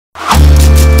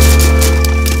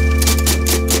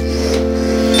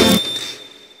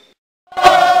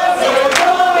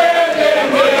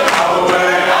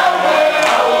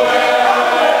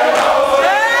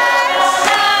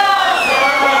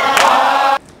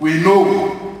We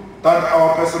know that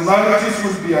our personalities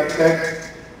will be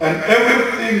attacked and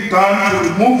everything done to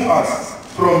remove us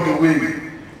from the way.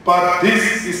 But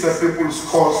this is a people's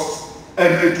cause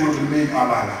and it will remain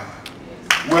alive.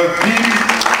 We've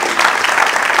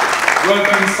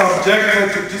been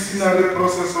subjected to disciplinary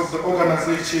process of the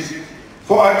organization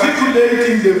for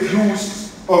articulating the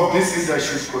views of this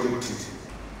leadership collective.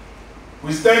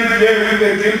 We stand here with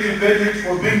a guilty verdict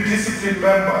for being disciplined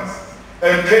members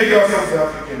and cadres of the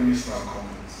African National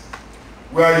Congress.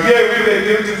 We are here with a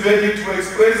guilty verdict for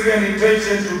expressing an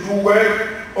intention to do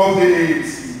work of the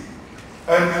ANC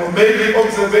and for making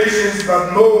observations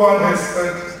that no one has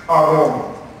said are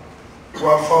wrong. We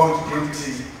are found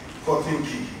guilty for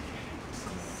thinking.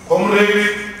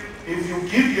 Comrades, if you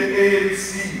give the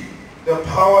ANC the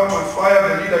power to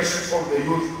fire the leadership of the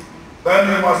youth,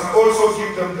 then you must also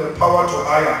give them the power to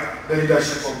hire the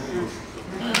leadership of the youth.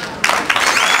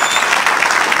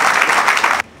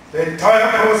 The entire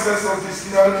process of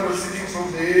disciplinary proceedings of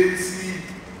the ANC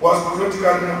was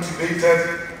politically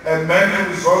motivated and meant to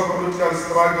resolve political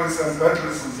struggles and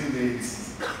battles within the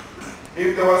ANC.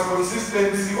 If there was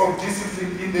consistency of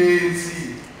discipline in the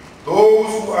ANC, those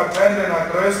who attend and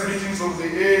address meetings of the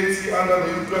ANC under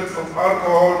the influence of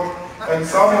alcohol and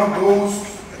some of those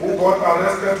who got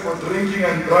arrested for drinking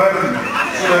and driving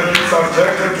should have been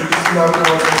subjected to disciplinary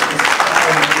processes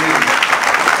and jail.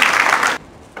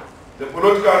 The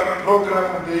political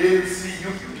program of the ANC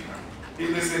Youth League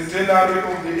in the centenary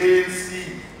of the ANC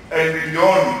and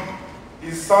beyond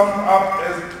is summed up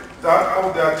as that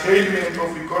of the attainment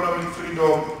of economic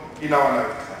freedom in our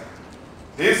lifetime.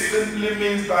 This simply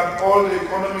means that all the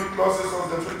economic clauses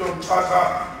of the Freedom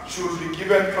Charter should be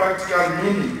given practical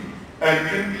meaning and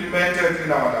implemented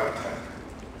in our lifetime.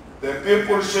 The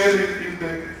people sharing in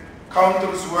the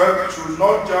country's wealth should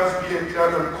not just be a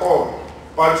clear call,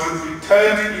 but should be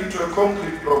turned into a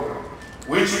concrete program,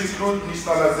 which includes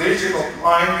nationalization of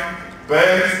mines,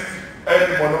 banks,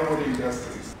 and monopoly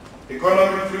industries.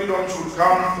 Economic freedom should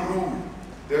come through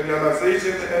the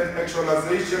realization and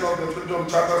actualization of the Freedom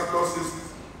Charter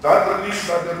clauses that release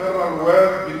that the mineral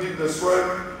wealth beneath the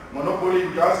soil, monopoly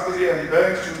industry, and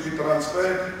banks should be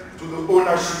transferred to the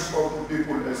ownership of the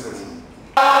people as a whole.